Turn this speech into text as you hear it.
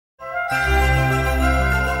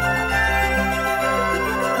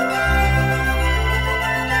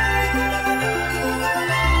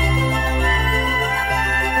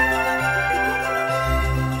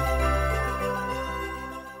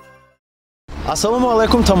ассалому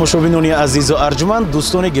алайкум тамошобинони азизу арҷуманд,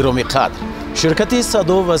 дӯстони гироми қадр. Ширкати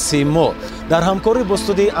садо ва симо дар ҳамкорӣ бо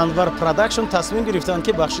студияи Анвар Продакшн тасмим гирифтанд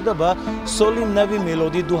ки бахшида ба соли нави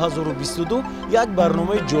мелодӣ 2022 як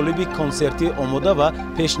барномаи ҷолиби консертӣ омода ва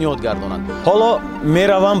пешниҳод гардонанд. Ҳоло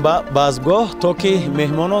меравам ба базгоҳ то ки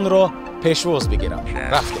меҳмононро пешвоз бигирам.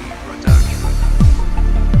 Рафтем.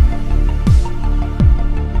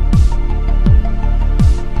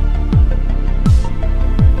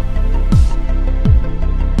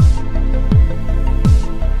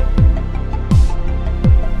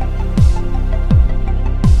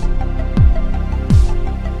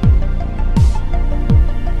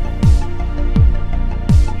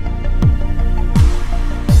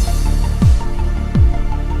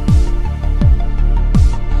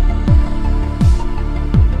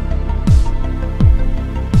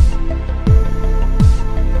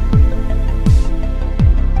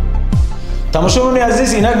 тамошобинони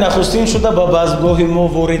азиз, инак нахустин шуда ба базгоҳи мо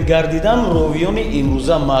ворид гардидан ровиёни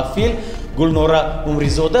имрӯза маҳфил Гулнора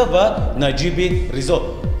Умризода ва Наҷиби Ризо.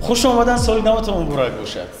 Хуш омадан, соли наватон муборак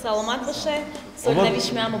бошад. Саломат бошед. Соли нави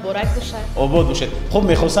шумо муборак бошад. Обод бошед. Хуб,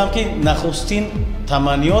 мехостам ки нахустин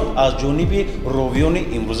таманниёт аз ҷониби ровиёни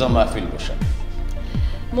имрӯза маҳфил бошад.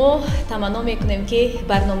 мо таманно мекунем ки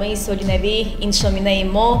барномаи соли нави иншоминаи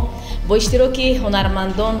мо бо иштироки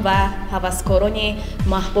ҳунармандон ва ҳаваскорони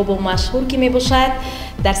маҳбубу машҳур ки мебошад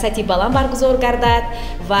дар сатҳи баланд баргузор гардад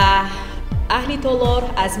ва аҳли толор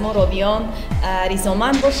аз мо ровиён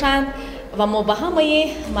ризоманд бошанд ва мо ба ҳамаи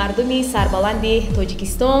мардуми сарбаланди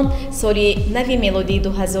Тоҷикистон соли нави мелодии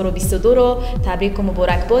 2022-ро табрику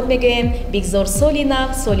муборакбод мегӯем. Бигзор соли нав,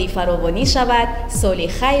 соли фаровонӣ шавад, соли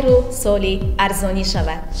хайру соли арзонӣ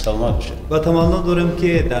шавад. Саломат бошед. ва таманно дорем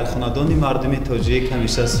ки дар хонадони мардуми тоҷик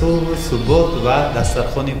ҳамеша сулҳу субот ва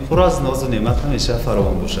дастархони пур аз нозу неъмат ҳамеша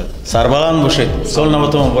фаровон бошад. Сарбаланд бошед. Соли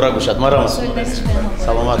наватон муборак бошад. Марҳамат.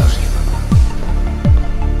 Саломат бошед.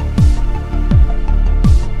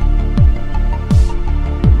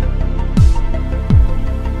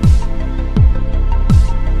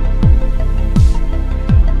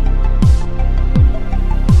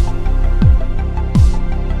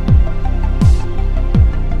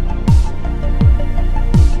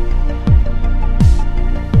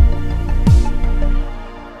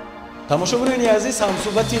 тамошобинони азиз,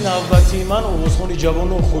 ҳамсӯҳбати навбати ман овозхони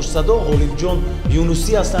ҷавону хушсадо ғолибҷон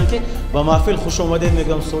юнусӣ ҳастанд ки ба маҳфил хуш омадед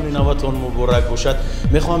мегӯям. соли наватон муборак бошад.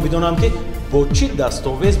 мехоҳам бидонам ки бо чӣ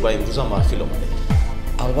дастовез ба имрӯза маҳфил омадед?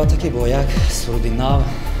 албатта ки бо як суруди нав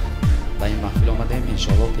ба ин маҳфил омадем.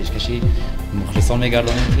 иншоалло пешкаши мухлисон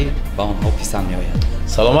мегардонем ки ба онҳо писанд меояд.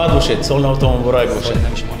 саломат бошед. соли наватон муборак бошад. соли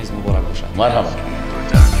нави шумо низ муборак бошад. марҳамат.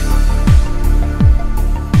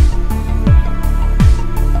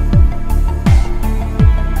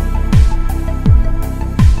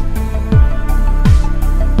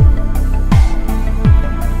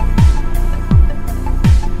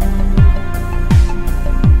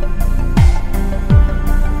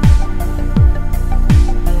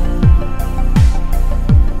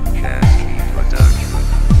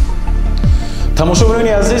 тамошобинони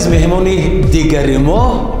азиз, меҳмони дигари мо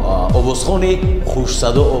овозхони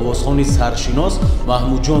хушсадо, овозхони саршинос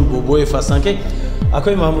Маҳмудҷон Бобоев ҳастанд ки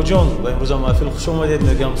акои Маҳмудҷон, ба имрӯза маҳфил хуш омадед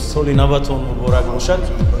мегӯям. соли наватон муборак бошад.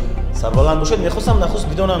 сарбаланд бошед. мехостам нахуст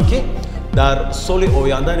бидонам ки дар соли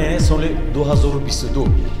оянда, яъне соли 2022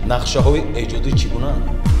 нақшаҳои эҷодӣ чӣ гунаанд?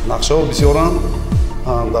 нақшаҳо бисёранд.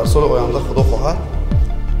 дар соли оянда худо хоҳад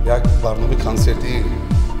як барномаи консертӣ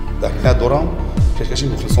дар ният дорам. пешкаши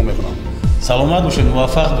мухлисон мекунам. саломат бошед.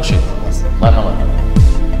 муваффақ бошед. марҳамат.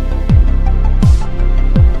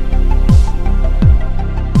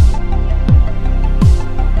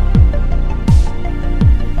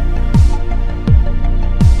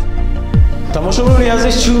 тамошобинони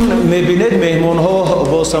азиз, чун мебинед меҳмонҳо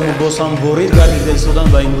босам ворид гардида истоданд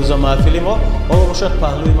ба имрӯза маҳфили мо. ҳоло бошад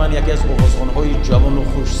паҳлӯи ман яке аз овозхонҳои ҷавону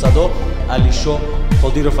хушсадо Алишо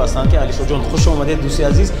Қодиров ҳастанд ки Алишоҷон хуш омадед дӯсти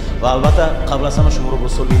азиз ва албатта қабл аз ҳама шуморо бо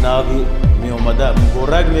соли нави меомада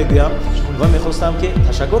муборак мегӯям ва мехостам ки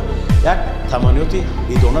ташаккур як таманниёти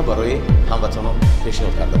идона барои ҳамватанон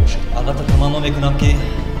пешниҳод карда бошед. албатта таманно мекунам ки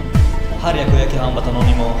ҳар яки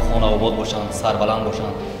ҳамватанони мо хонаобод бошанд, сарбаланд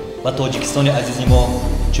бошанд ва Тоҷикистони азизи мо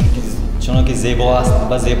чунон ки зебо аст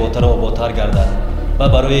ва зеботару ободтар гардад ва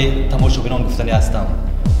барои тамошобинон гуфтанӣ ҳастам.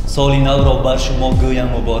 соли навро бар шумо гӯям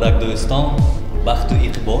муборак дӯстон, бахту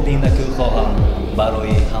иқболи накӯ хоҳам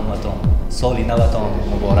барои ҳамватон. соли наватон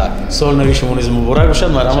муборак. سال نوی شما نیز مبارک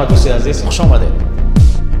باشد. مرحمت دوستی عزیز، خوش آمدید.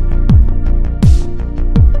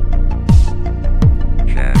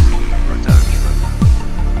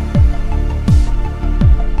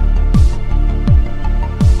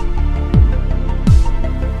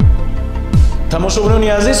 тамошобинони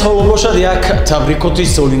азиз, ҳоло бошад як табрикоти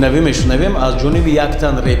соли навӣ мешунавем аз ҷониби як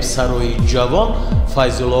тан репсарои ҷавон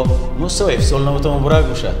Файзулло Мусоев. Соли наватон муборак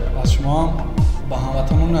бошад. аз шумо ба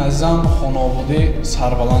ҳамватанони азизам хонободӣ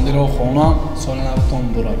сарбаландиро хонам, соли наватон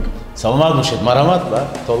муборак. Саломат бошед. Марҳамат ба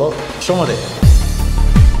толо, хуш омадед.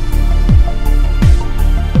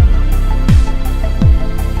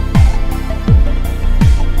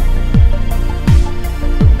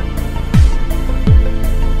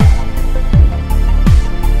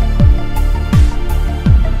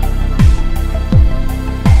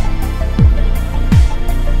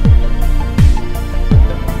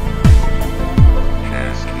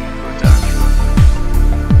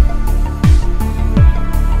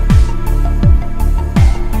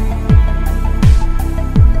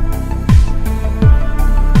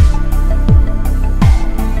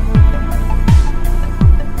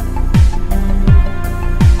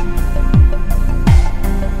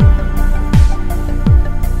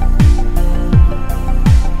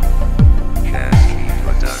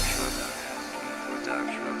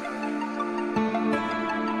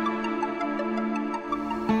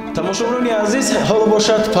 тамошобинони азиз, ҳоло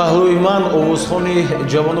бошад паҳлӯи ман овозхони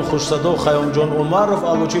ҷавону хушсадо Хаёмҷон Умаров,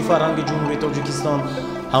 аллочи фарҳанги ҷумҳурии Тоҷикистон,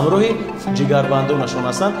 ҳамроҳи ҷигарбандонашон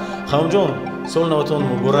ҳастанд. Хаёмҷон, соли наватон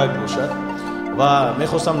муборак бошад ва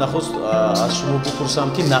мехостам нахуст аз шумо бипурсам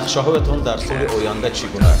ки нақшаҳоятон дар соли оянда чӣ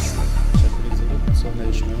гуна аст? Соли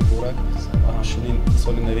нави шумо муборак ва ҳамчунин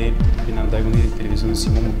соли нави бинандагони телевизиони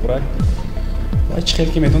Симо муборак. ва ҳеҷ хел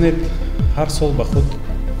ки медонед ҳар сол ба худ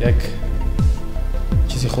як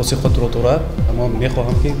чизи хоси худро дорад, аммо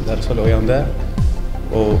мехоҳам ки дар соли оянда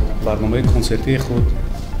бо барномаи консертии худ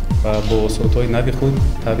ва бо сурудҳои нави худ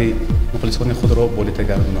таби мухлисони худро болита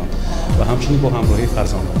гардонам ва ҳамчунин бо ҳамроҳии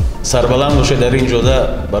фарзандон. Сарбаланд бошед дар ин ҷода,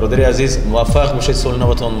 бародари азиз, муваффақ бошед, соли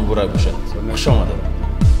наватон муборак бошад. Хуш омадед.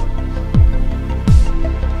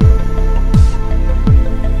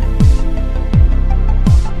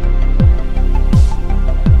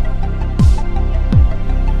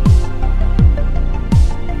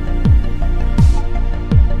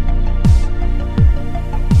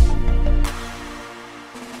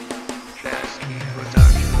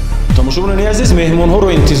 тамошобинони азиз, меҳмонҳоро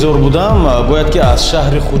интизор будам. Бояд ки аз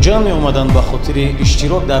шаҳри Хуҷанд меомаданд ба хотири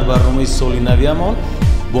иштирок дар барномаи соли навиамон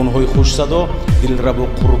бонуҳои хушсадо Дилрабо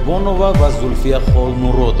Қурбонова ва Зулфия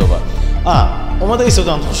Холмуродова. омада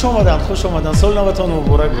истоданд. Хуш омаданд, хуш омаданд. Соли наватон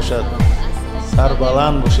муборак бошад.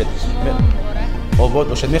 Сарбаланд бошед. обод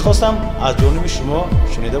бошед. мехостам аз ҷониби шумо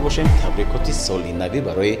шунида бошем табрикоти соли навӣ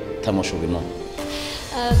барои тамошобинон.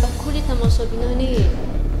 ба кулли тамошобинони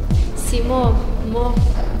Симо, мо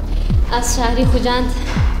аз шаҳри Хуҷанд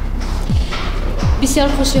бисёр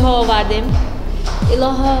хушиҳо овардем.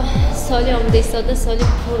 илоҳо соли омадистода соли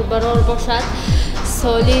пурбарор бошад,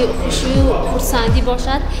 соли хушию хурсандӣ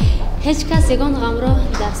бошад. ҳеҷ кас ягон ғамро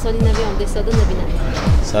дар соли нави омадистода набинад.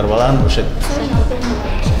 Сарбаланд бошед.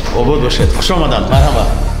 обод бошед. хуш омаданд. марҳамат.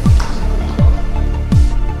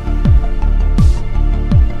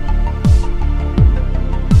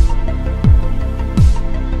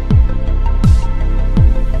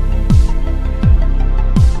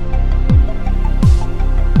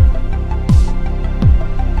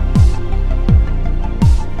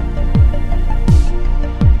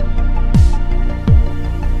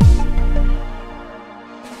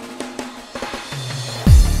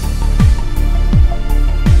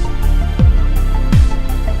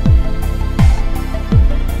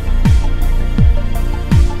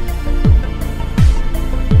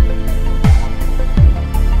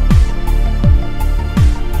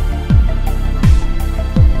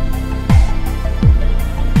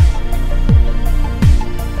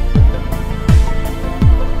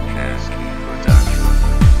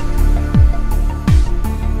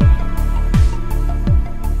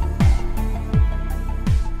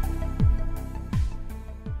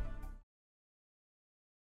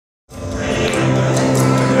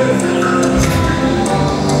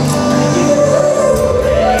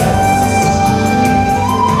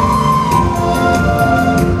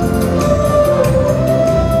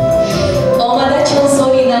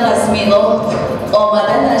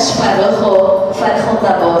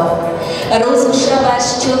 روز و شبش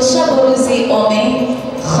چون شب و روزی امید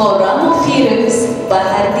خورم و فیروز به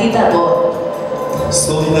هر دیده بود.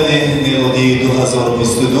 سال میلادی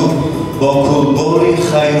 2022 با کلباری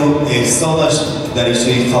خیر و احسانش دریچه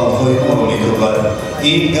خلقهای ما را می‌کوبد.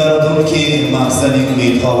 این گردون که مخزن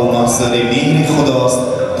امیدها و مخزن مهر خداست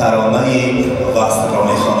ترانه وصل را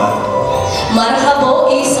می‌خواند. مرحبا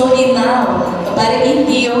ای سالی نو بر این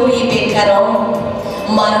دیاری بیکران،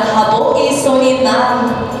 مرحبا ای سالی نو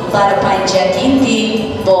بر پنجکینتی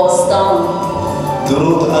باستان.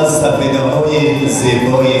 درود از سپیده‌های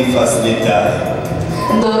زیبای فصل ده،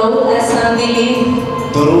 درود از همدلی،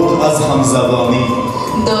 درود از همزبانی،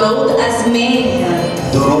 درود از مهر،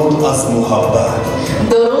 درود از محبت،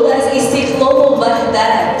 درود از استقلال و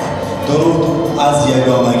وحدت، درود از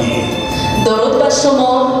یگانگی. درود بر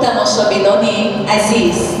شما تماشابینان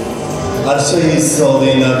عزیز. عرشه سال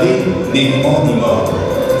نوی مهمان ما،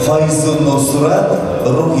 فیض و نصرت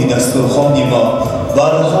روح دسترخوان ما،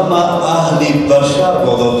 بر همه اهل بشر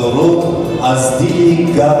بادا درود از دل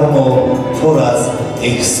گرم و پر از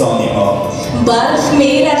احسان ما. برخ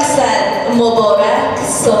می رقصد مبارک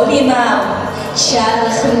سال نو،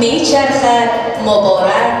 چرخ می چرخد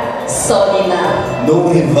مبارک سال نو.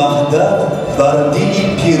 نور وحدت بر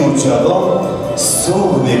دل پیر و جوان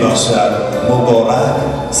سور می بخشد مبارک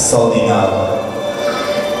سال نو.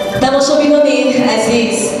 تماشابینان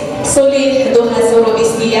عزیز، سال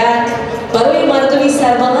 2021 برای مردم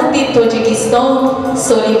سربلند تاجیکستان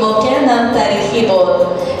سالی واقعاً تاریخی بود،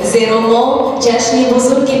 زیرا ما جشن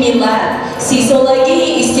بزرگ ملت 30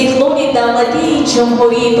 سالگی استقلال دولتی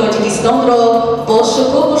جمهوری تاجیکستان را با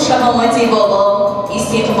شکوه و شهامت بالا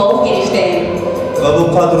استقبال گرفتیم. و با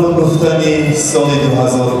قدر گفتن سال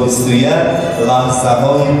 2021 لحظه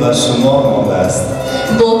های به شما مانده است.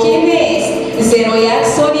 باقی نیست، زیرا یک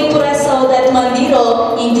سالی پر از سعادتمندی را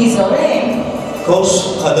انتظاریم. کاش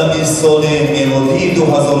قدم سال میلادی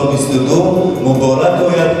 2022 مبارک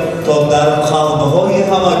آید تا در قلب‌های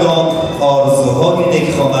همگان آرزوهای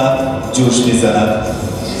نیکخوانه جوش بزند.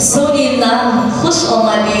 سال نو خوش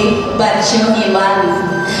آمدی بر جان من،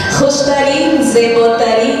 خوشترین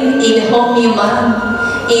زیباترین الهام من.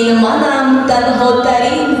 این منم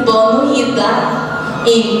تنهاترین بانوی ده،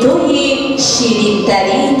 این توی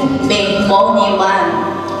شیرینترین مهمان من.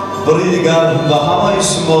 باری دیگر و همه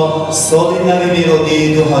شما سال نو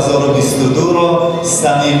میلادی 2022 را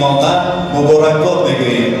صمیمانه مبارکباد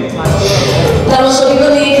میگوییم.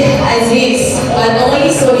 تماشابینان عزیز،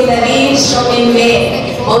 برنامه سال نو شامل می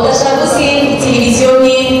با تشبث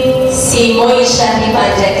تلویزیونی سیموی شهر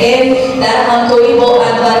پنجکент در همکاری با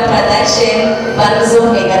اخبار پروداکشن برگزار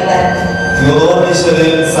می‌گردد. یادآور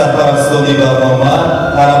می‌شویم سرپرستانی برنامه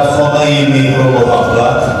طرفخانه مهر و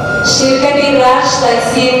محبت، شرکت رخش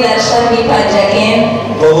تاکسی در شهر پنجکент،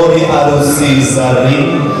 باری عروسی زرین،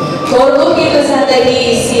 کارگاه رساندگی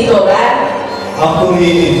ستاره، اخباری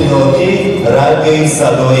اطلاعاتی رادیوی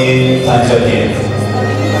صدای پنجکент.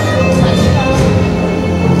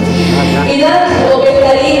 اینک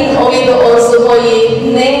بهترین امید و آرزوهای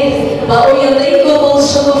نیک و آینده قبول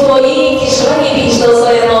شکوفایی کشور 18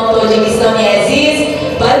 سال ما تاجیکستان عزیز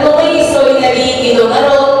برنامه سال نوی ادامه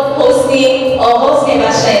را حسنی آغاز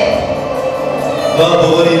می‌بخشد. و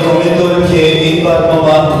باوری امید داریم که این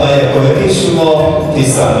برنامه به یکایک شما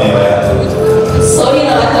پسند می‌آید. سال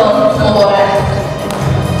نوتان مبارک.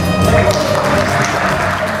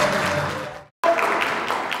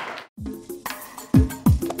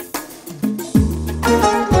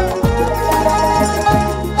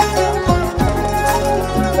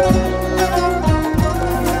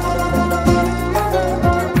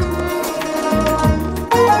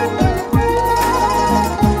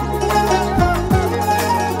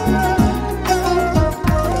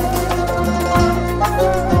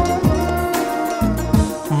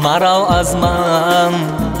 مرا از من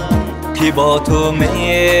که با تو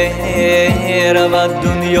می رود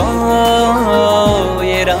دنیای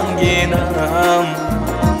رنگینم،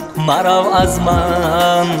 مرا از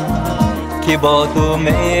من که با تو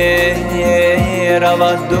می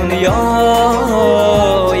رود دنیای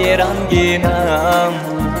رنگینم،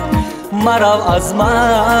 مرا از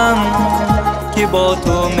من که با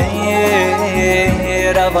تو می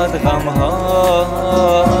رود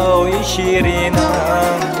غمهای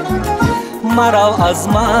شیرینم، مرا از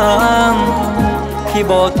من که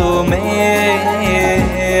با تو می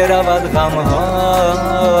رود غمهای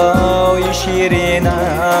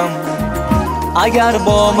شیرینم. اگر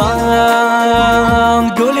با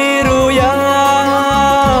من گلی رویت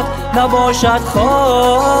نباشد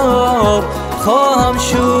خواب خواهم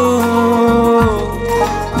شد،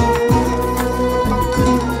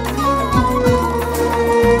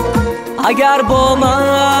 اگر با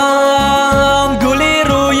من گلی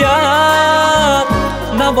رویت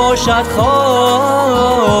نباشد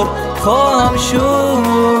خواب خواهم شد،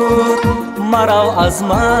 مرو از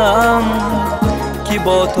من که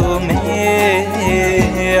با تو می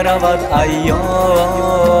رود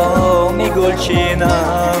ایام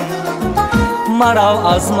گلچینم مرو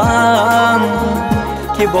از من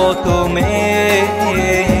که با تو می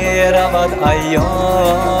رود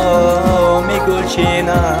ایام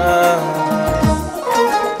گلچینم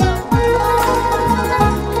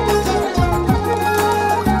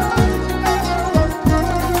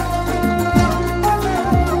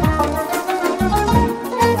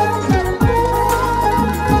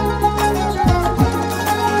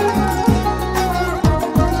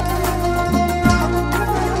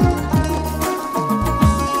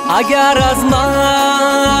اگر از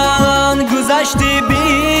من گذشتی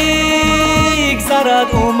بگذرد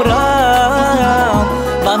عمرم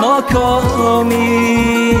و ناکامی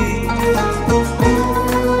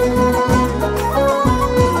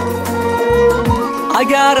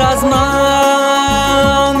اگر از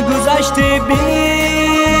من گذشتی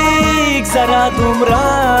بگذرد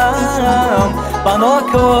عمرم و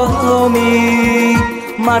ناکامی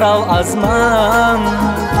مرو از من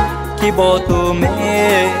که با تو می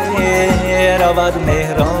رود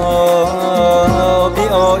مهراب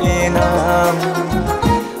آینم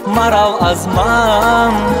مرو از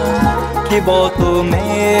من که با تو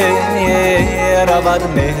می رود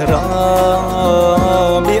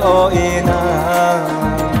مهراب آینم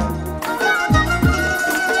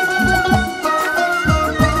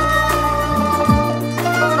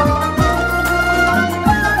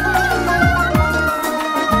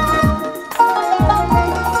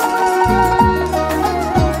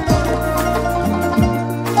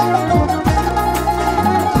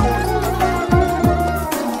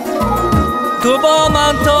تو با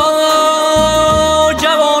من تا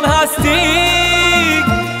جوان هستی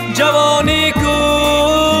جوانی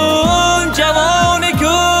کن جوانی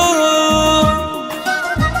کن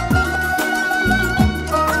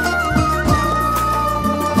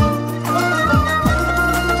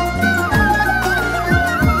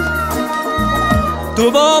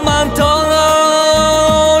تو با من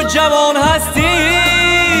تا جوان هستی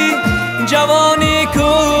جوانی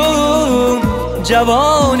کن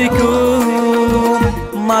جوانی کن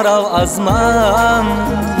مرو از من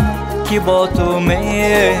که با تو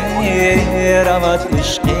می رود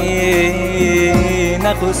عشقی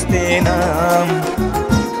نخستینم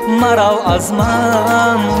مرو از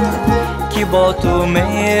من که با تو می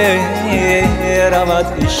رود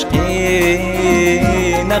عشقی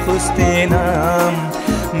نخستینم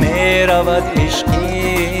می رود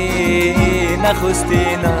عشقی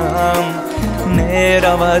نخستینم می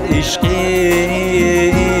رود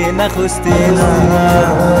عشقی نخستینم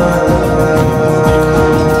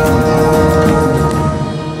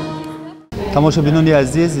тамошобинони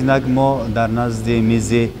азиз, инак мо дар назди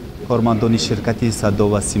мизи кормандони ширкати садо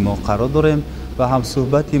ва симо қарор дорем ва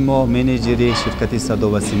ҳамсӯҳбати мо менеҷери ширкати садо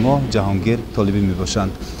ва симо ҷаҳонгир толибӣ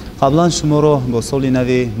мебошанд. қаблан шуморо бо соли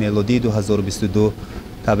нави мелодии 2022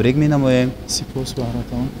 табрик менамоем. сипос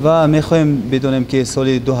баҳратон. ва мехоҳем бидонем ки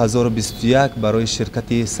соли 2021 барои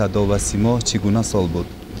ширкати садо ва симо чӣ гуна сол буд?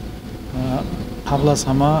 қабл аз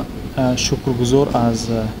ҳама шукргузор аз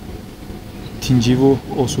тинҷиву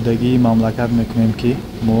осудагии мамлакат мекунем ки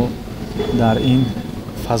мо дар ин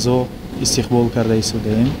фазо истиқбол карда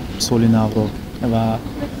истодаем соли навро ва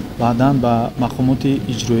баъдан ба мақомоти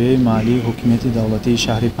иҷроияи маҳаллии ҳокимияти давлатии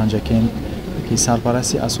шаҳри панчакент ки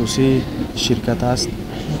сарпарасти асосии ширкат аст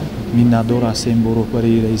миннатдор ҳастем бо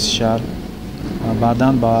роҳбарии раиси шаҳр.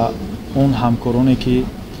 баъдан ба он ҳамкороне ки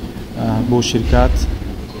бо ширкат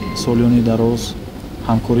солиёни дароз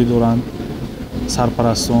ҳамкорӣ доранд,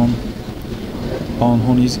 сарпарастон, ба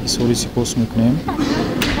онҳо низ изҳори сипос мекунем.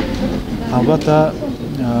 албатта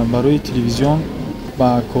барои телевизион ба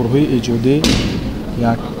корҳои эҷодӣ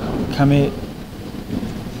як каме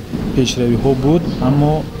пешравиҳо буд,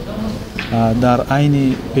 аммо дар айни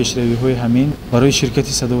пешравиҳои ҳамин барои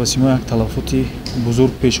ширкати садо ва симо як талаффути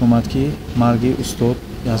бузург пеш омад ки марги устод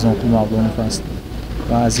Язонқул Мавлонов аст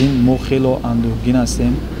ва аз ин мо хело андӯҳгин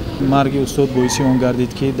ҳастем. марги устод боиси он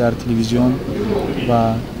гардид ки дар телевизион ва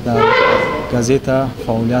дар газета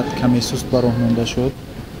фаъолият каме суст ба роҳ монда шуд.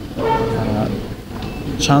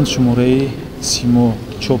 чанд шумораи симо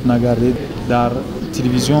чоп нагардид. дар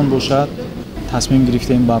телевизион бошад тасмим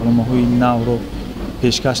гирифтем барномаҳои навро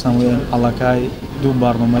пешкаш намоем. аллакай ду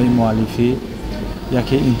барномаи муаллифӣ,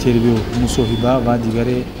 яке интервю мусоҳиба ва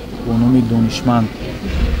дигаре бо номи донишманд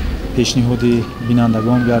пешниҳоди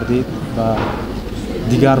бинандагон гардид ва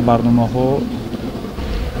дигар барномаҳо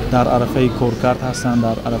дар арафаи коркард ҳастанд,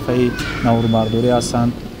 дар арафаи наврубардорӣ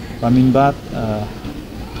ҳастанд ва минбаъд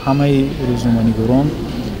ҳамаи рӯзноманигорон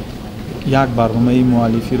як барномаи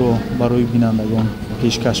муаллифиро барои бинандагон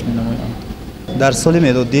пешкаш менамоям. дар соли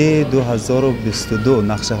милодии 2022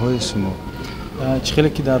 нақшаҳои шумо чӣ хеле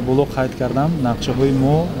ки дар боло қайд кардам, нақшаҳои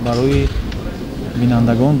мо барои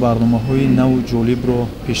бинандагон барномаҳои наву ҷолибро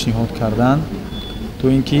пешниҳод карданд, то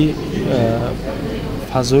ин ки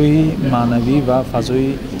фазои маънавӣ ва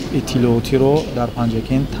фазои иттилоотиро дар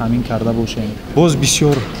панчакент таъмин карда бошем. Боз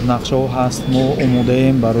бисёр нақшаҳо ҳаст. Мо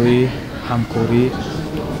омодаем барои ҳамкорӣ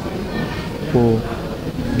бо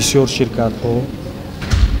бисёр ширкатҳо.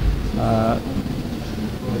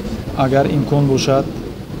 агар имкон бошад,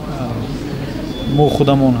 мо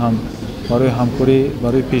худамон ҳам барои ҳамкорӣ,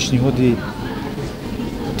 барои пешниҳоди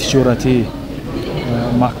тиҷоратӣ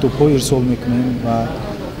мактубҳо ирсол мекунем ва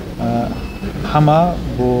ҳама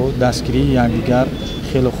бо дастгирии якдигар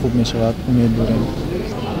хеле хуб мешавад. умед дорем.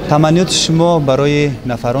 таманниёти шумо барои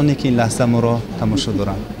нафароне ки ин лаҳза моро тамошо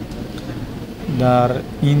доранд? дар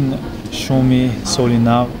ин шоми соли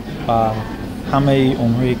нав ва ҳамаи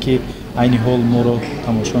онҳое ки айни ҳол моро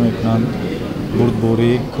тамошо мекунанд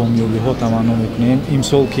бурдборӣ, комёбиҳо таманно мекунем.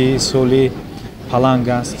 имсол ки соли паланг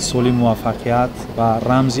аст, соли муваффақият ва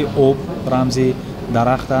рамзи об, рамзи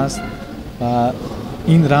дарахт аст ва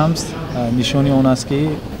ин рамз нишони он аст ки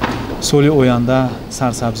соли оянда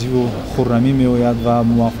сарсабзиву хуррамӣ меояд ва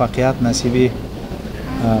муваффақият насиби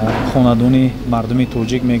хонадони мардуми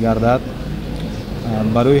тоҷик мегардад.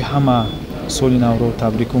 барои ҳама соли навро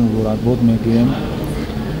табрику муборакбод мегӯем.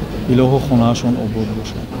 илоҳо хонаашон обод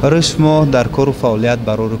бошад. барои шумо дар кору фаъолият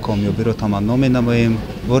барори камёбиро таманно менамоем.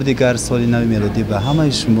 бори дигар соли нави мелодӣ ба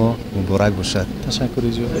ҳамаи шумо муборак бошад. ташаккури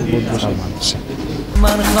зиёд. обод бошад.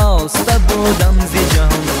 من خواسته بودم زی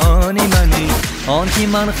جهان آنی منی، آن کی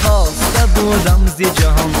من خواسته بودم زی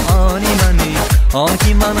جهان آنی منی، آن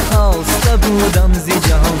کی من خواسته بودم زی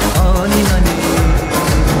جهان آنی منی.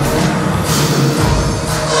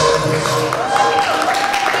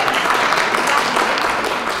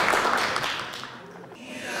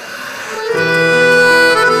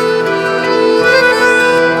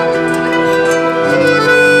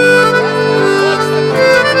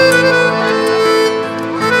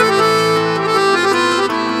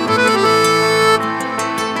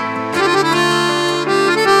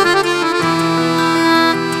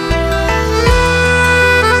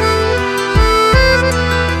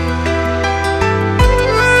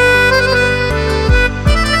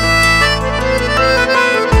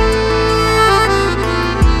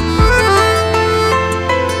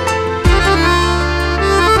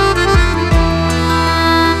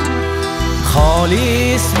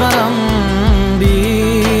 برم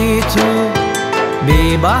بی تو،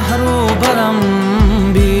 بی بحر و برم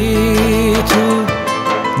بی تو،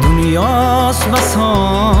 دنیاست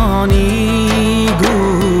بسانی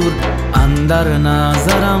گور اندر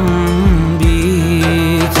نظرم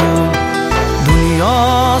بی تو،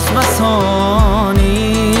 دنیاست بسانی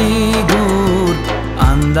گور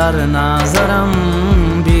اندر نظرم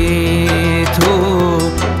بی تو،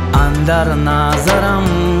 اندر نظرم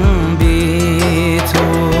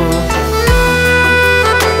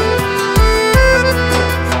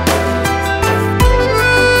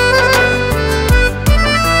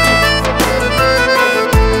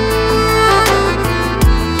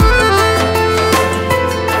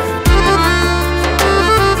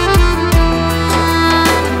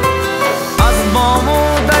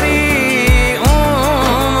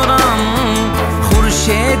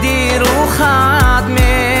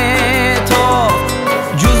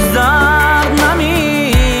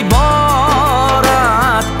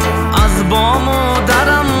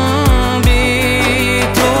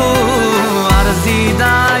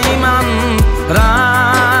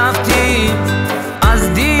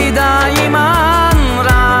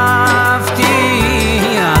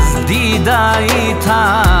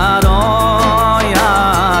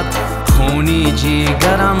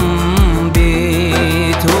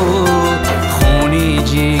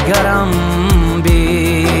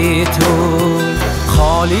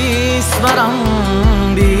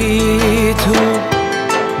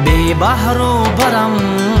بحر و برم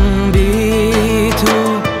بی تو،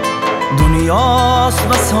 دنیاست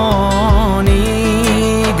بسانی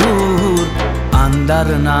گور اندر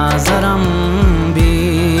نظرم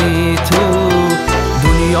بی تو،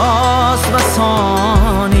 دنیاست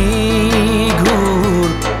بسانی گور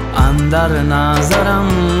اندر نظرم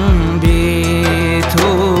بی تو،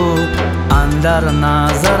 اندر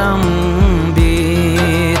نظرم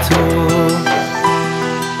بی تو.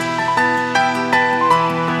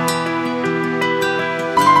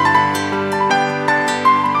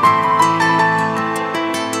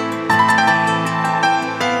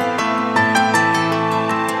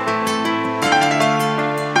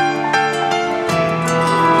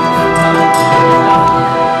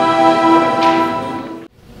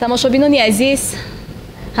 тамошобинони азиз,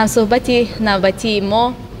 ҳамсӯҳбати навбатии мо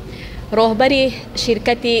роҳбари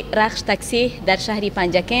ширкати рахш такси дар шаҳри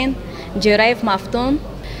панчакент ҷӯраев мафтун.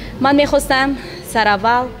 ман мехостам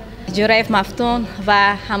сараввал ҷӯраев мафтун ва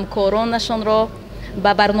ҳамкоронашонро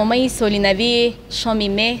ба барномаи солинавии шоми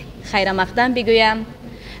меҳ хайрамақдам бигӯям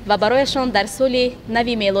ва барояшон дар соли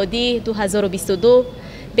нави мелодии 2022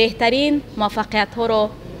 беҳтарин муваффақиятҳоро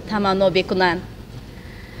таманно бикунанд.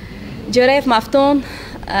 ҷӯраев мафтун,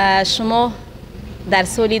 шумо дар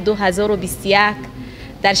соли 2021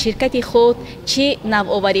 дар ширкати худ чӣ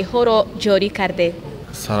навовариҳоро ҷорӣ кардед?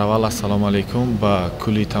 сараввал ассалому алайкум ба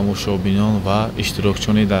кулли тамошобинон ва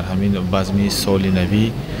иштирокчони дар ҳамин базми соли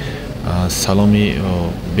навӣ саломи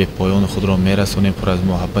бепоёни худро мерасонем, пур аз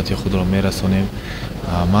муҳаббати худро мерасонем.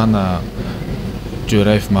 ман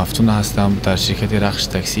ҷӯраев мафтун ҳастам. Дар ширкати рахш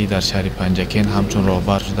таксӣ дар шаҳри панчакент ҳамчун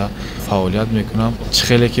роҳбар шуда фаъолият мекунам. чӣ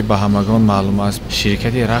хеле ки ба ҳамагон маълум аст,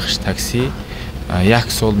 ширкати рахш таксӣ 1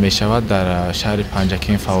 сол мешавад дар шаҳри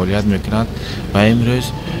панчакент фаъолият мекунад ва имрӯз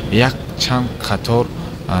як чанд қатор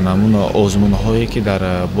намун озмунҳое ки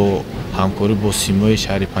бо ҳамкорӣ бо симои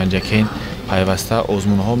шаҳри панчакент пайваста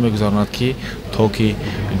озмунҳо мегузаронад ки то ки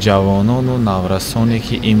ҷавонону наврасоне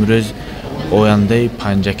ки имрӯз ояндаи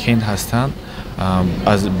панчакент ҳастанд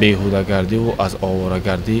аз беҳудагардиву аз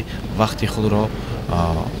оворагардӣ вақти худро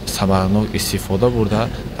самаранок истифода бурда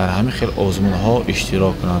дар ҳамин хел озмунҳо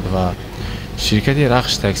иштирок кунанд. ва ширкати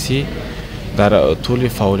рахш таксӣ дар тӯли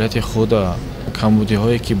фаъолияти худ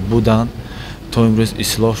камбудиҳое ки буданд то имрӯз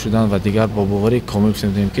ислоҳ шуданд ва дигар бо бовари комил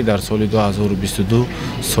гуфтем ки дар соли 2022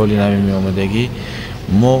 соли нави меомадагӣ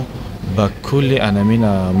мо ба кулли анамин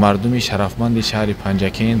мардуми шарафманди шаҳри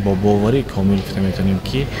панчакент бо бовари комил гуфта метавонем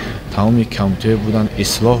ки тамоми камбудиҳое буданд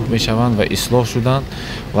ислоҳ мешаванд ва ислоҳ шуданд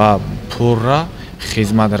ва пурра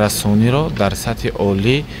хизматрасониро дар сатҳи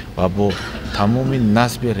олӣ ва бо тамоми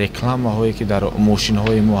насби рекламаҳое ки дар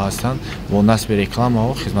мошинҳои мо ҳастанд, бо насби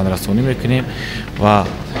рекламаҳо хизматрасонӣ мекунем ва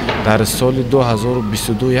дар соли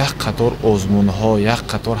 2022 як қатор озмунҳо, як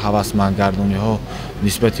қатор ҳавасмандгардониҳо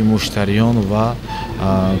нисбати муштариён ва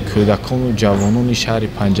кӯдакону ҷавонони шаҳри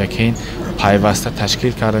панчакент пайваста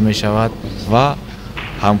ташкил карда мешавад ва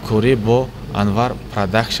ҳамкорӣ бо анвар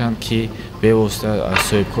продакшн ки бевосита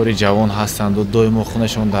соҳибкори ҷавон ҳастанду доимо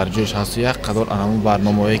хунашон дар ҷӯш ҳасту як қадор анамун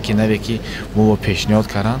барномаҳое ки наве ки мо пешниҳод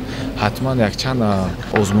карданд, ҳатман якчанд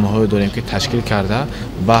озмунҳое дорем ки ташкил карда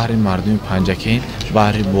баҳри мардуми панчакент,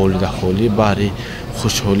 баҳри волидаҳолӣ, баҳри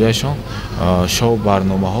хушҳолияшон шоу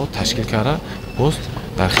барномаҳо ташкил карда боз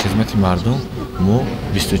дар хизмати мардум мо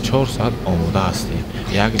 24 соат омода ҳастем.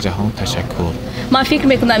 як ҷаҳон ташаккур. ман фикр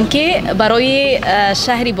мекунам ки барои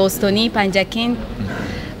шаҳри бостонии панчакент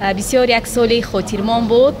бисёр як соли хотирмон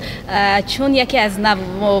буд, чун яке аз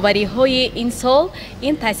навовариҳои ин сол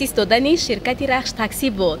ин таъсис додани ширкати рахш таксӣ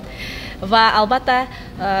буд ва албатта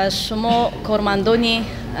шумо кормандони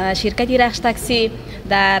ширкати рахш таксӣ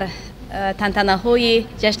дар тантанаҳои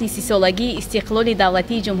ҷашни 30-солагии истиқлоли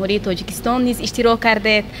давлатии ҷумҳурии Тоҷикистон низ иштирок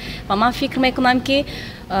кардед ва ман фикр мекунам ки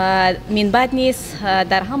минбаъд низ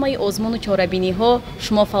дар ҳамаи озмуну чорабиниҳо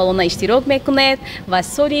шумо фаъолона иштирок мекунед ва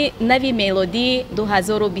соли нави мелодии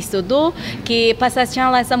 2022 ки пас аз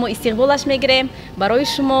чанд лаҳза мо истиқболаш мегирем, барои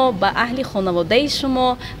шумо, ба аҳли хонаводаи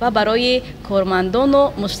шумо ва барои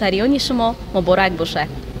кормандону муштариёни шумо муборак бошад.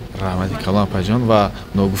 раҳмати калом апаҷон. ва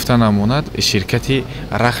ногуфта намонад, ширкати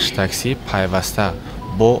рахш таксӣ пайваста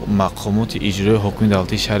бо мақомоти иҷрои ҳокими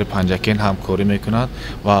давлатии шаҳри панчакент ҳамкорӣ мекунад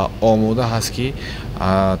ва омода ҳаст ки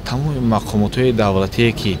тамоми мақомотҳои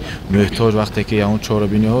давлатие ки муҳтоҷ вақте ки ягон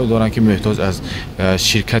чорабиниҳое доранд ки муҳтоҷ аз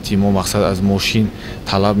ширкати мо, мақсад аз мошин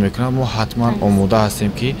талаб мекунанд, мо ҳатман омода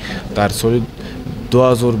ҳастем ки дар соли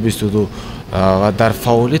 2022 ва дар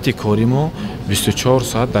фаъолияти кори мо 24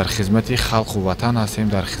 соат дар хизмати халқу ватан ҳастем,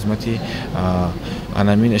 дар хизмати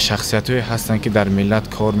анамин шахсиятҳое ҳастанд ки дар миллат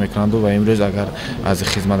кор мекунанду ва имрӯз агар аз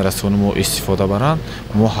хизматрасони мо истифода баранд,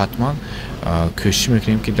 мо ҳатман кӯшиш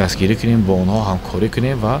мекунем ки дастгирӣ кунем, бо онҳо ҳамкорӣ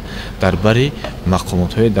кунем ва дар бари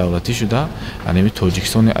мақомотҳои давлатӣ шуда анами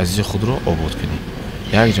Тоҷикистони азизи худро обод кунем.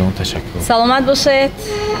 як ҷаҳон ташаккур. саломат бошед.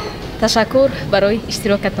 ташаккур барои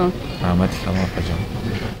иштирокатон. раҳмати калом апаҷон.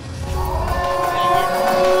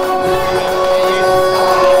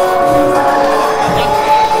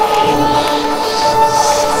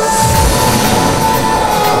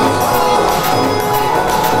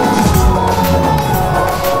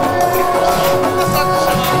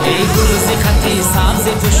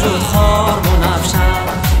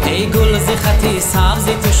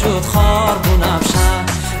 سبزی تو شد خار بنفشن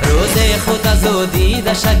روزه خود از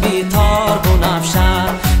دیده شبی تار بنفشن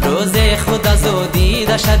روزه خود از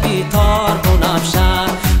دیده شبی تار بنفشن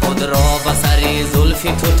خود را بسری سری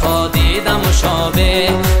زلفی تو تا دیدم مشابه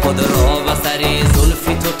خود را و سری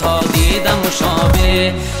زلفی تو تا دیدم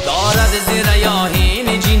مشابه دارد زیر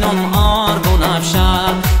یاهین جینم آر بنفشه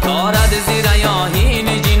دارد زیر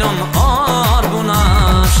یاهین جینم آر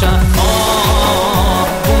بنفشه آر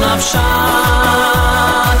بنفشه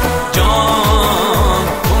جان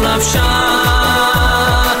بنفشه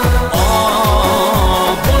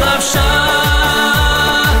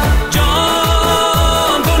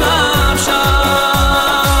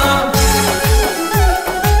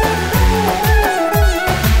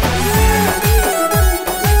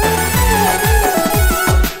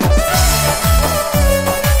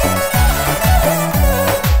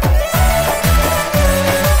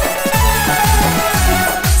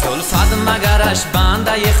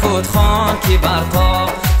خود خان کی برتاب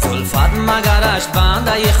زلفت مگرش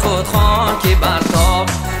بنده خود خان کی برتاب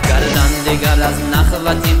گردن دیگر از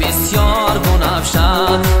نخوتی بسیار بنفشه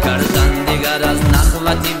گردن دیگر از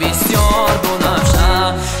نخوتی بسیار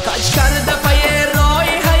بنفشه کج کرده پای رای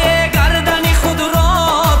های گردن خود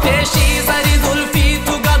را پیشی زری زلفی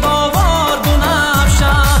تو گداوار بنفشه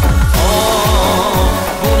آه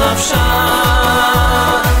بنفشه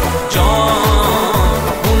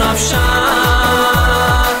جان بنفشه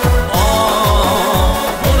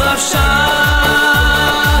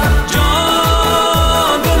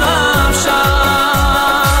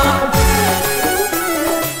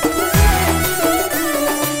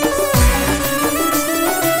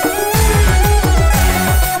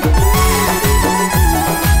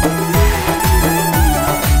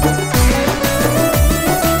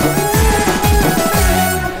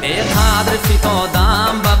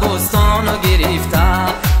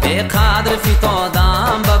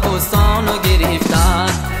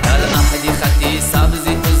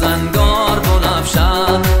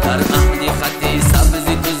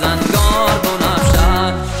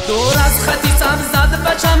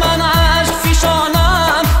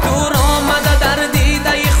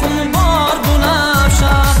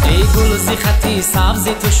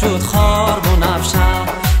سبزی تو شد خار بنفشه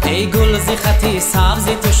ای گل زی خطی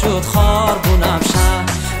سبزی تو شد خار بنفشه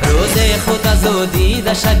روز خود از او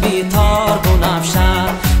دیده شبی تار بنفشه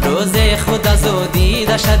روز خود از او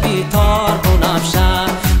دیده شبی تار بنفشه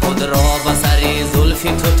خود را و سری زلفی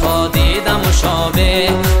تو تا دیده مشابه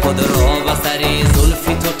خود را و سری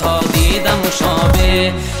زلفی تو تا دیده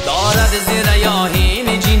مشابه دارد زیر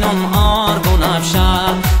یاهین جینم آر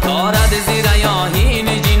بنفشه دارد زیر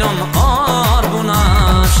یاهین جینم آر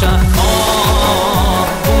بنفشه آه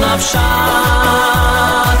بنفشه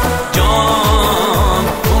جان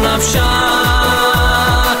بنفشه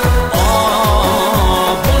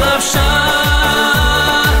آه بنفشه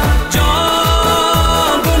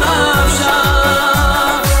جان بنفشه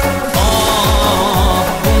آه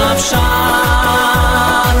بنفشه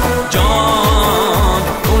جان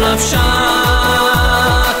بنفشه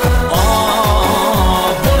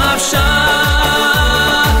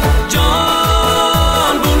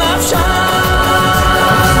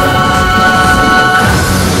Simo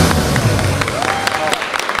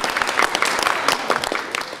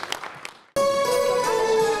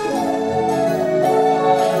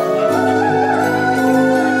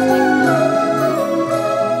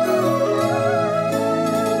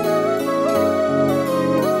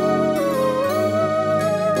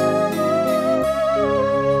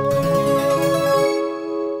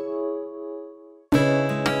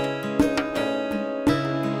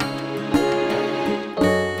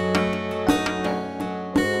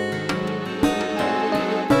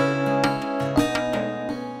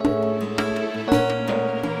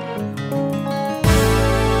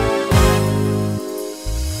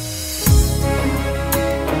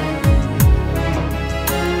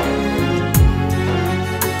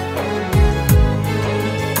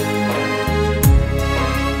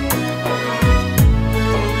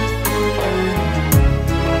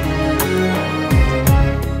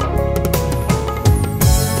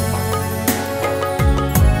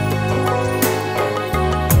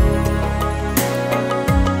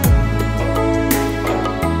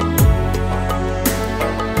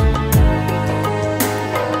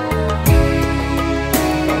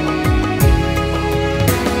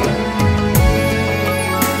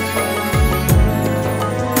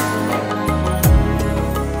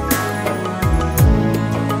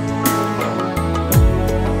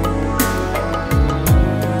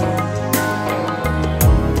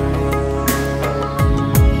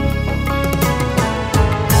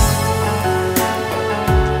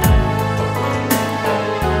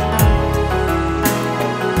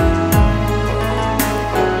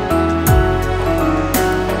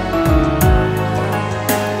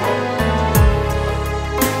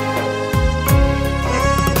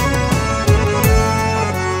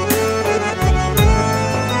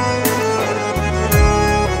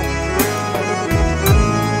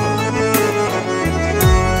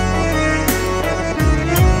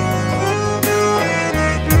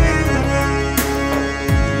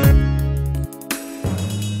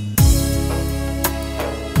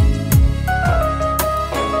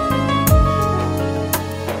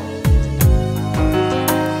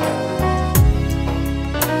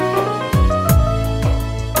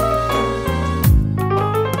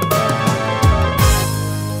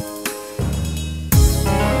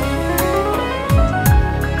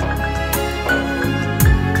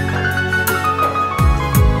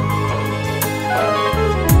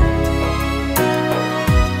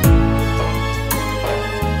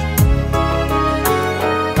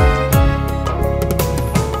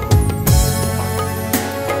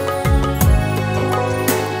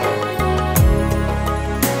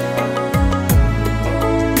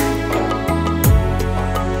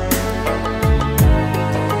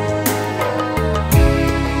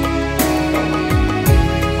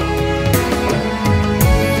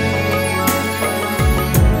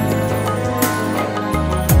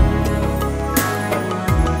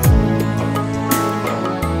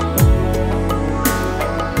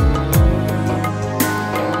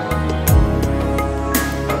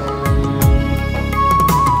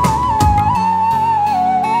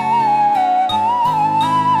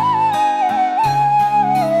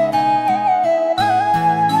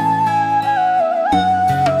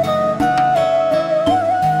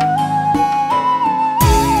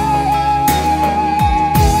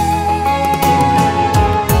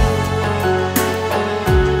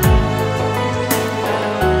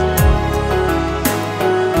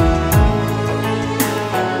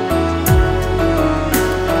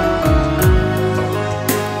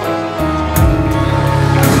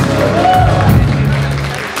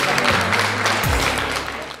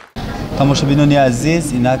тамошобинони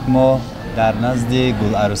азиз, инак мо дар назди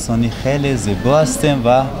гуларусони хеле зебо ҳастем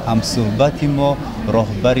ва ҳамсӯҳбати мо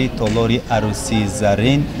роҳбари толори арӯсии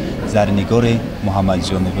зарнигори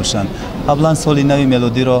муҳаммадҷон мебошанд. қаблан соли нави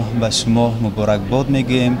мелодиро ба шумо муборакбод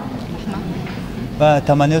мегӯем ва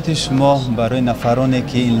таманниёти шумо барои нафароне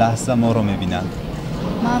ки ин лаҳза моро мебинанд.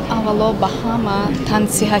 ман аввало ба ҳама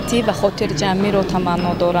тансиҳатӣ ва хотирҷамъиро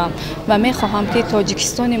таманно дорам ва мехоҳам ки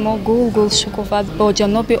тоҷикистони мо гул шукуфа бо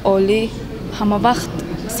ҷаноби олӣ ҳамавақт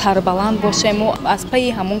сарбаланд бошему аз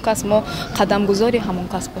пайи ҳамон кас мо қадамгузори ҳамон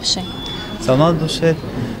кас бошем. саломат бошед.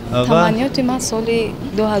 таманниёти ман соли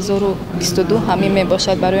 2022 ҳамин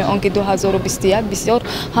мебошад, барои он ки 2021 бисёр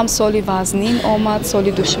ҳам соли вазнин омад,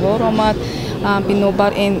 соли душвор омад.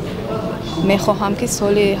 бинобар ин мехоҳам ки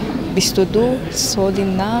соли 22 соли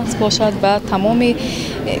нағз бошад ва тамоми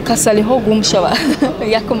касалиҳо гум шавад.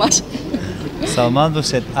 якумаш саломат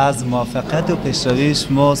бошед. аз муваффақияту пешравии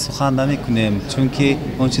шумо сухан намекунем, чунки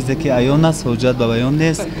он чизе ки аён аст ҳоҷат ба баён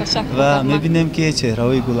нест ва мебинем ки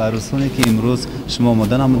чеҳраҳои гуларӯсоне ки имрӯз шумо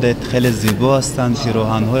омода намудед хеле зебо ҳастанд,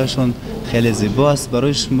 пироҳанҳояшон хеле зебо аст.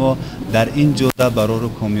 барои шумо дар ин ҷода барору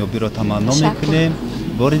комёбиро таманно мекунем.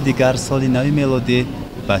 бори дигар соли нави мелодӣ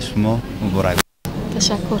ба шумо муборак.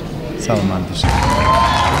 ташаккур. саломат бошед.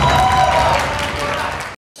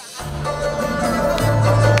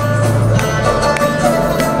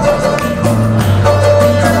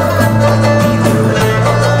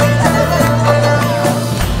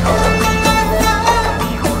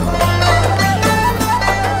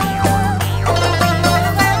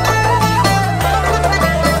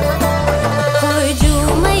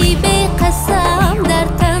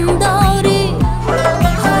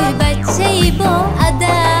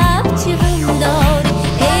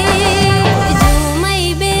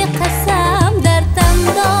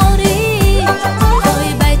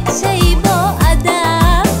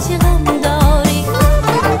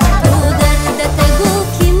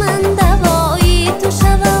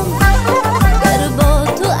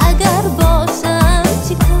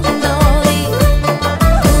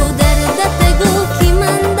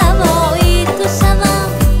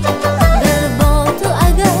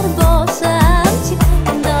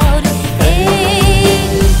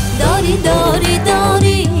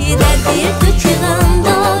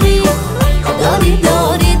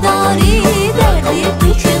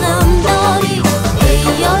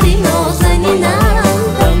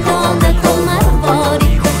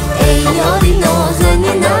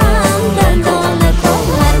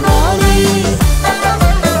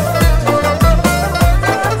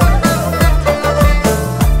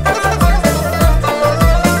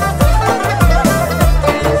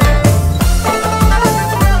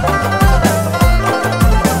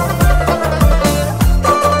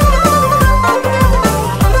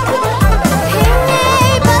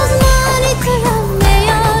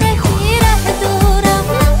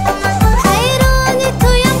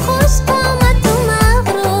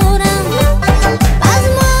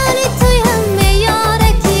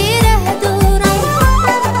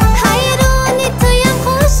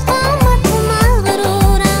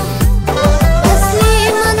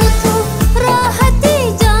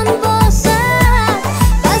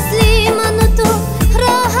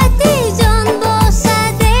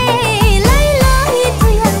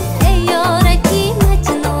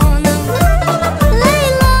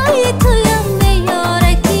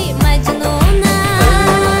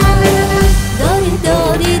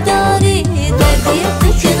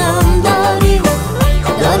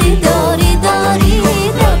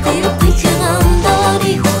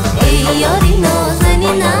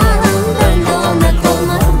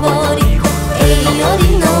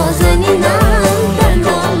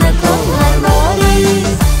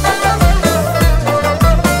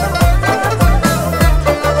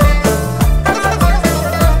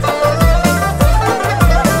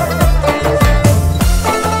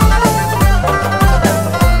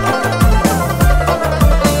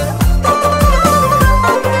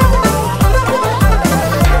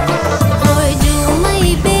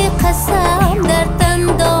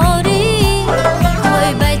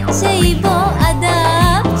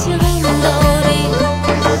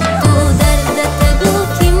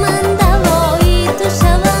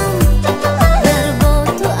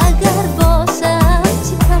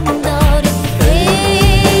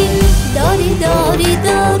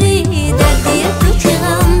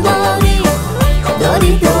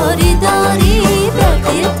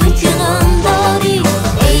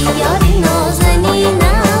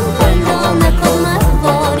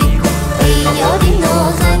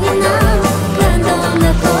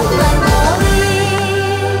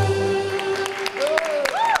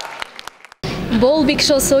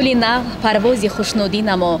 бикшо соли нав парвози хушнудӣ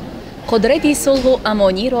намо қудрати сулҳу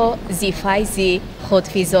амониро зи файзи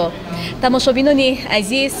худфизо. тамошобинони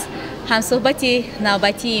азиз, ҳамсӯҳбати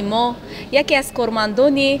навбатии мо яке аз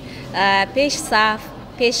кормандони пешсаф,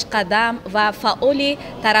 пешқадам ва фаъоли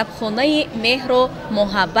тарабхонаи меҳру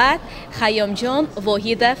муҳаббат Хаёмҷон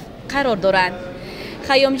Воҳидов қарор доранд.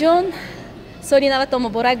 Хаёмҷон, соли наватон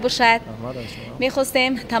муборак бошад.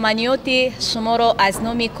 мехостем таманниёти шуморо аз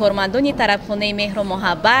номи кормандони тарабхонаи меҳру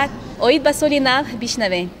муҳаббат оид ба соли нав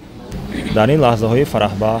бишнавем. дар ин лаҳзаҳои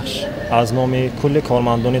фараҳбахш аз номи кулли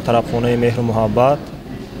кормандони тарабхонаи меҳру муҳаббат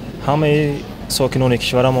ҳамаи сокинони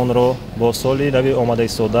кишварамонро бо соли нави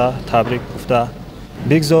омадaiстода табрик гуфта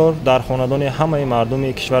бигзор дар хонадони ҳамаи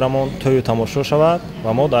мардуми кишварамон тӯю тамошо шавад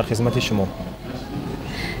ва мо дар хизмати шумо.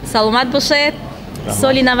 саломат бошед.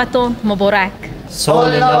 соли наватон муборак.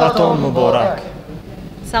 соли наватон муборак.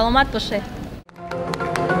 саломат бошед.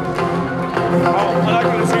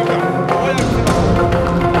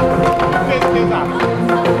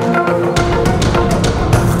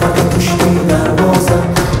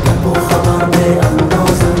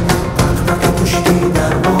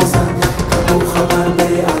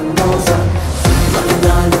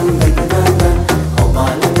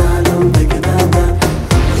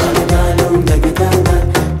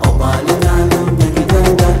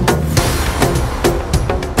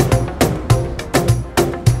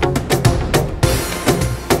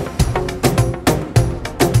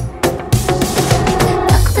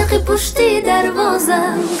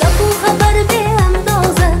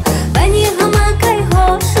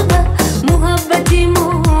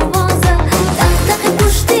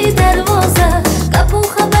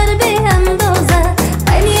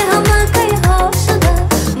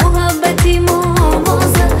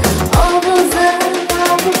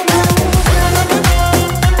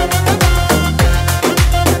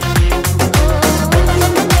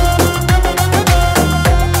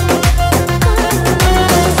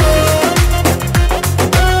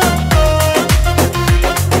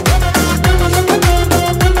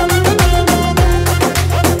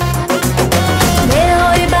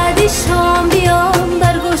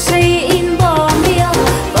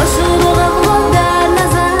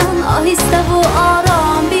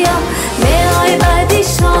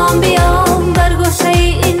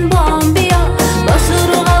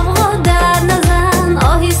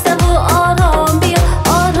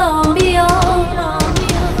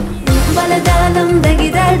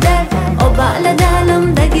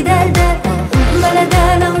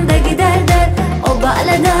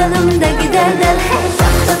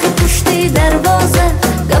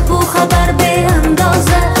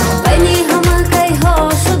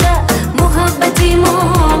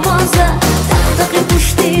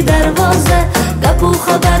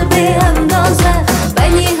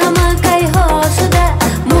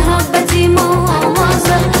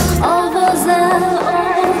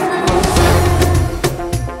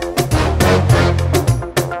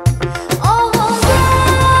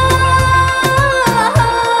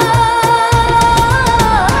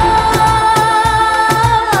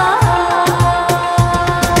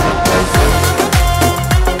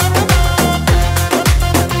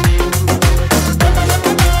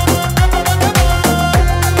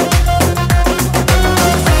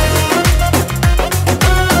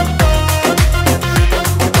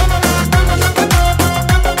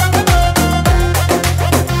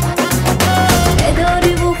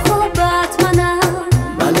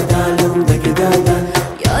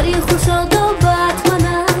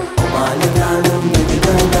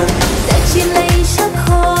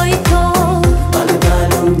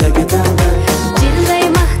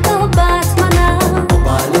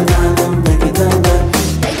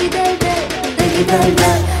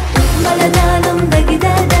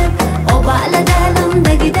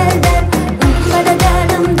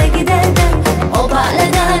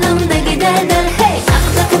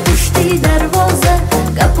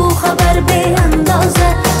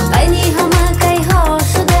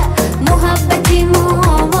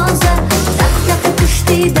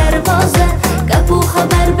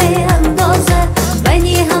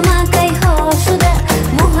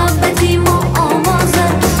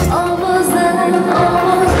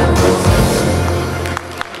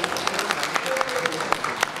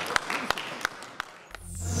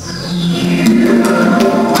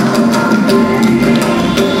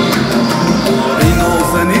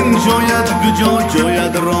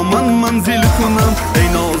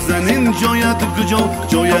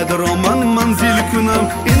 جاید را منزل کنم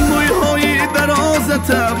این مویهای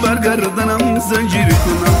درازت برگردنم زنجیر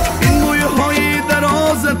کنم این مویهای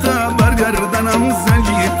درازت برگردنم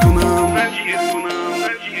زنجیر کنم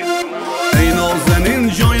ای نازنین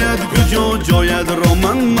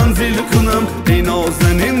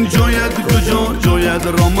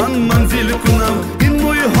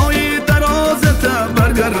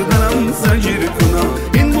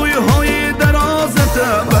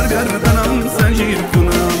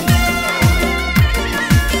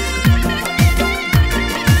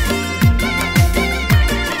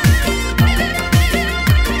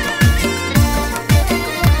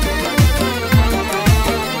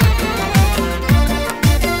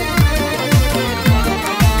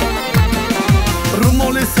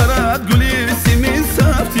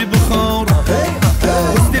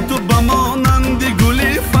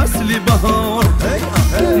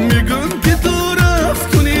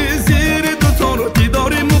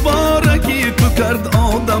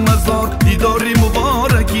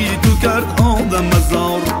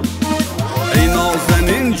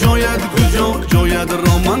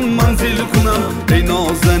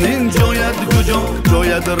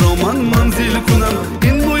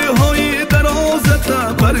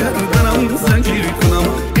برگردنم زنجیر کنم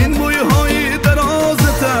این مویهای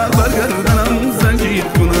درازت برگردنم زنجیر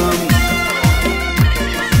کنم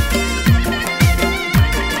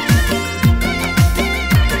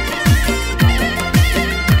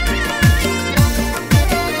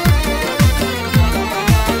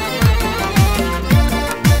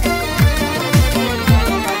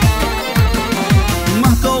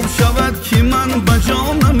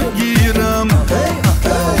جانم گیرم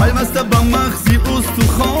پیوسته به مغزی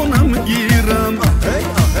استخوانم گیرم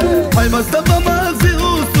پیوسته به مغزی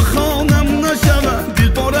استخوانم نشود دل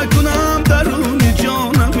پاره کنم درون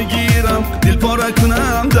جانم گیرم دل پاره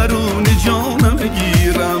کنم درون جانم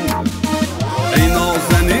گیرم ای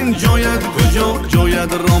نازنین جایت کجا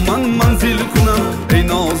جایت را من منزل کنم ای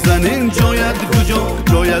نازنین جایت کجا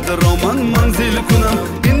جایت را من منزل کنم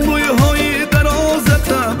این مویهای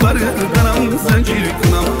درازت برگردنم زنجیر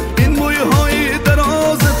کنم این مویهای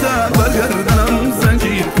درازت برگردنم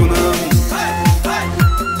زنجیر کنم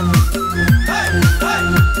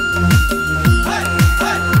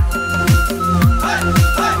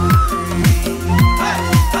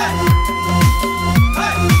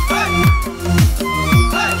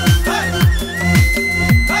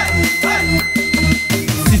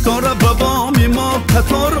ستاره بابامی ما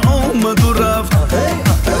قطار آمد و رفت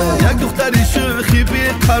یک دختری شوخی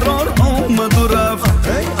بی قرار آمد و رفت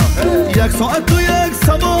یک ساعت و یک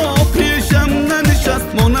سبا پیشم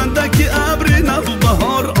ننشست ماننده که ابری نو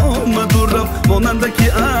بهار آمد و رفت ماننده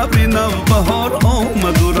که ابری نو بهار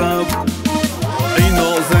آمد و رفت ای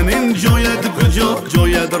نازنین جایت کجا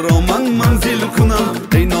جایت را من منزل کنم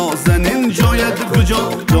ای نازنین جایت کجا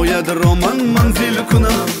جایت را من منزل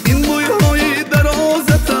کنم این مویهای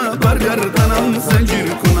درازت برگردنم زنجیر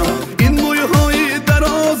کنم این مویهای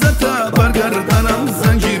درازت برگردنم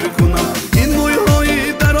زنجیر کنم این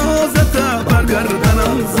مویهای درازت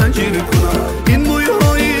برگردنم زنجیر کنم این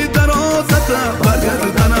مویهای درازت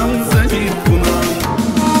برگردنم زنجیر کنم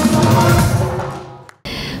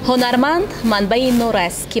هنرمند منبع نور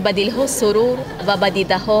است که به دلها سرور و به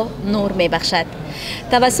دیده‌ها نور می‌بخشد.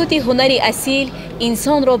 توسط هنری اصیل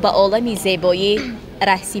انسان را به عالم زیبایی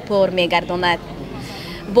رهسپار می‌گرداند.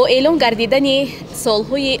 با اعلان گردیدن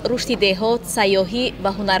سالهای رشد دهات، سیاحی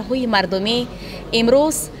و هنرهای مردمی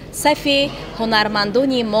امروز صف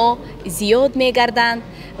هنرمندان ما زیاد می‌گردند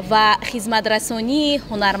و خدمترسانی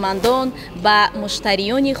هنرمندان به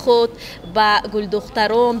مشتریان خود، به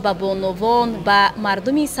گلدختران، به بانوان، به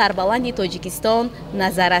مردم سربلند تاجیکستان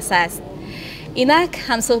نظررس است. اینک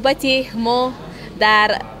همصحبت ما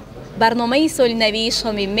در برنامه سال نوی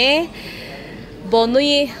شام مه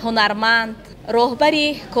بانوی هنرمند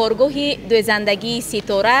راهبری کارگاه دوزندگی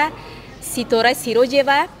ستاره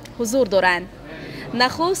سیروجیوا حضور دارند.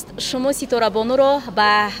 نخست شما ستاره بانو را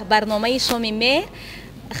به برنامه شام مه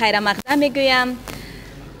خیر مقدم میگویم.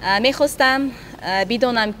 میخواستم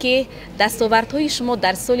بدانم که دستاوردهای شما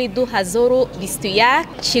در سال 2021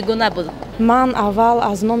 چگونه بود؟ من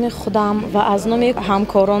اول از نام خودم و از نام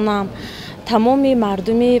همکارانم تمام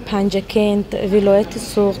مردم پنجکент ولایت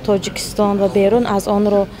سوق تاجیکستان و بیرون از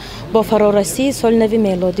آن را با فرارسی سال نو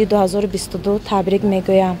میلادی 2022 تبریک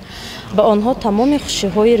میگویم. به آنها تمام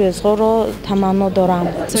خوشی‌های روزها را تمنا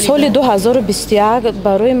دارم. سال 2021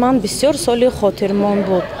 برای من بسیار سال خاطرمان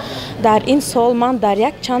بود. در این سال من در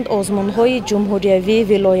یک چند آزمون‌های جمهوریوی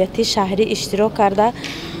ولایتی شهری اشتراک کرده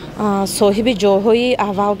صاحب جای‌های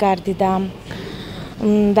اول گردیدم.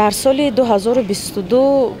 در سال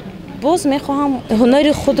 2022 باز میخواهم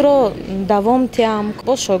هنر خود را دوام دهم،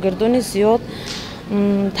 با شاگردان زیاد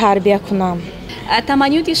تربیت کنم.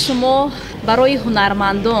 تمنیات شما برای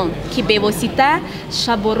هنرمندان که به واسطه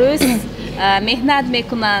شب و روز مهنت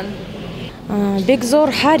میکنند؟ بگذار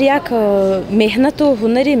هر یک مهنت و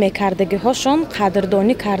هنری میکردگی هاشون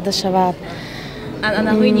قدردانی کرده شود.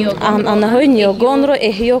 انانهای نیاگان را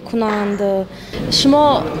احیا کنند.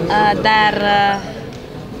 شما در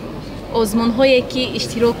آزمون‌هایی که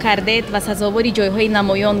اشتراک کردید و سزاوار جای‌های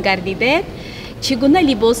نمایان گردیدید، چگونه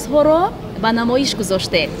لباس‌ها را به نمایش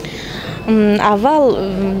گذاشتید؟ اول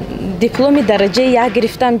دیپلم درجه یک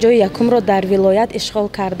گرفتم، جای یکم را در ولایت اشغال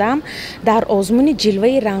کردم. در آزمون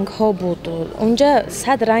جلوه رنگ‌ها بود. اونجا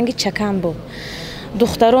 100 رنگ چکن بود.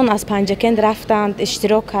 دختران از پنجکент رفتند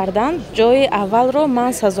اشتراک کردند. جای اول را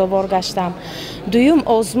من سزاوار گشتم. دوم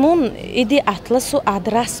آزمون ایدی اطلس و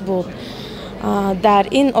ادرس بود. در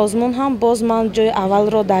این آزمون هم باز من جای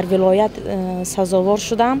اول را در ولایت سزاوار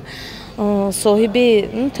شدم. صاحب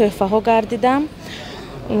تحفه ها گردیدم.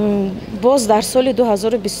 باز در سال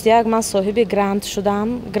 2021 من صاحب گراند شدم،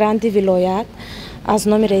 گراند ولایت از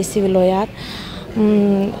نام رئیس ولایت.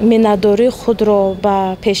 миннатдории худро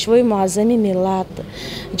ба пешвои муаззами миллат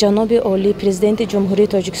ҷаноби олӣ президенти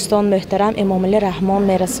ҷумҳурии тоҷикистон муҳтарам эмомалӣ раҳмон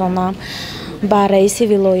мерасонам, ба раиси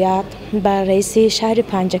вилоят, ба раиси шаҳри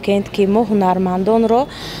панчакент ки мо ҳунармандонро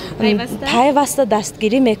пайваста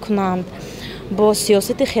дастгирӣ мекунанд. бо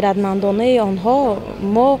сиёсати хиратмандонаи онҳо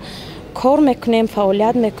мо кор мекунем,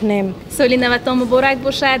 фаъолият мекунем. соли наватон муборак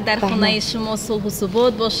бошад, дар хонаи шумо сулҳу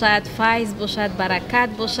субот бошад, файз бошад, баракат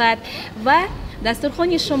бошад ва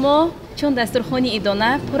дастурхони шумо чун дастурхони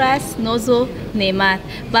идона пур аст нозу неъмат.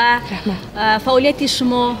 Ба фаъолияти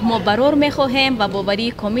шумо мо барор мехоҳем ва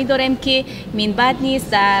боварии комил дорем ки минбаъд низ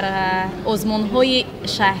дар озмунҳои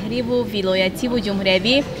шаҳриву вилоятиву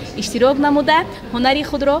ҷумҳуриявӣ иштирок намуда ҳунари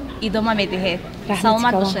худро идома медиҳед.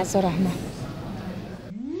 Саломат бошед.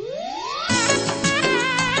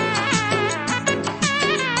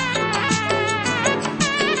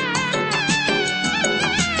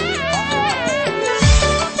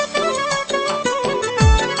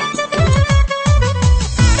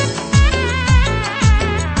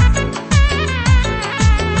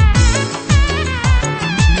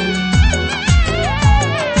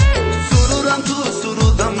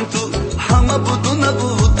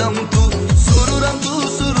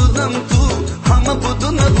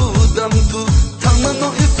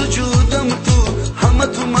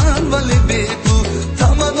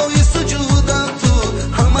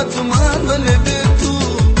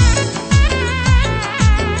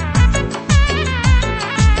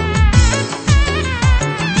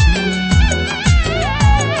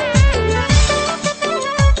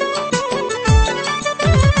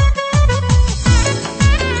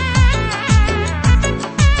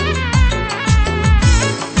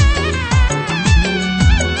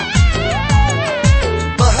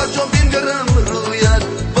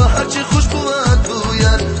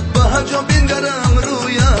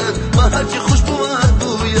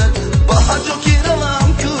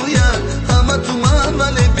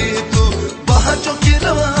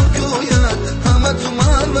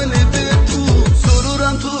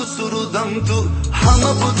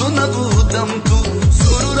 Hama budu nabudam tu,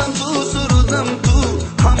 surudam tu,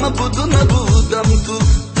 hama budu nabudam.